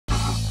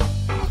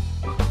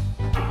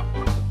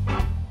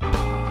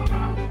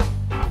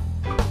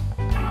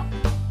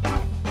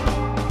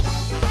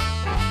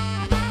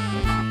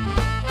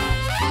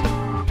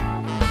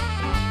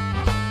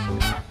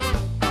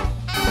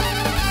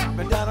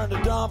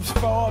bumps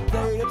for a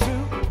day or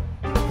two,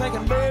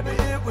 thinking maybe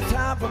it was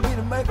time for me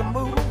to make a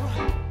move.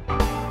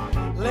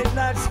 Late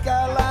night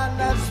skyline,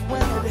 that's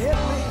when it hit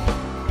me.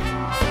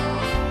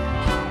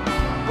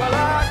 Well,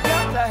 I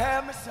got to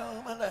have me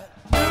some of that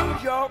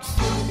New York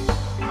City.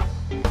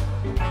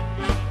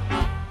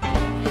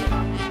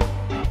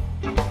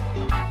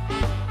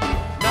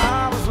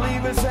 Now I was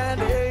leaving San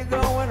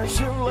Diego in a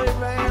Chevrolet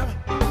van,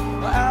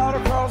 out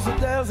across the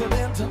desert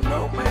into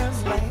no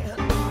man's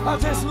land. I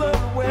just love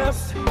the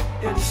West,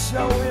 it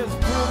sure is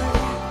pretty.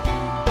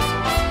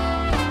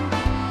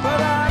 But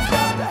I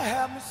got to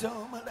have me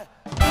some of that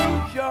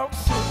New York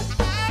City.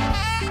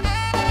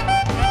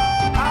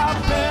 I've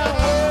been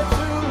way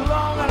too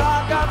long and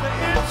I got the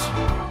itch.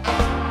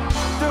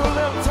 Do a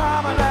little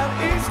time in that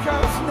East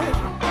Coast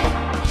niche.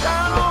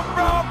 Down on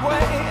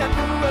Broadway and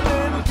do a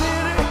little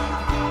ditty.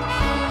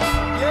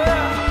 Yeah,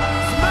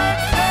 smack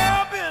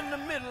dab in the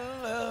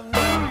middle of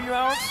New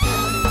York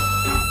City.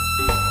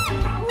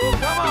 Woo,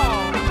 come on.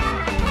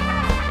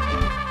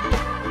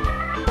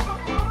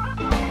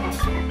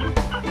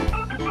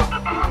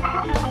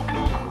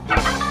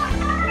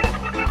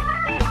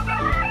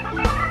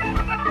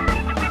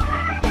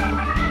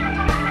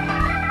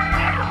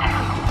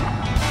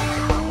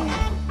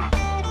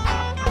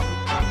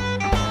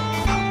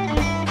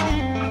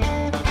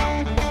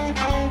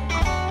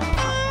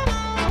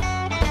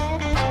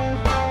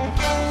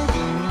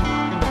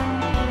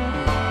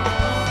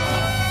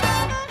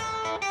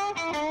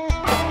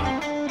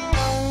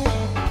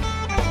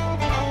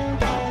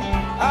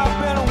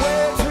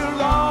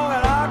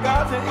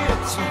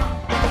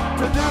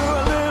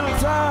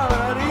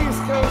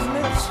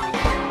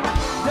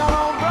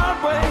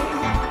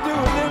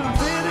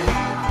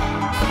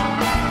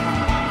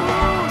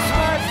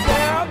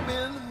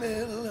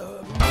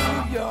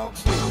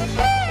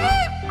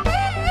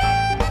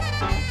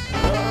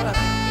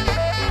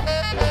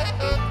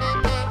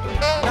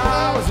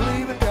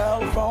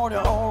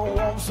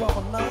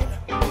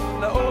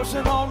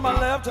 On my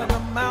left and the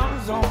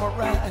mountains on my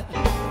right,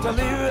 to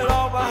leave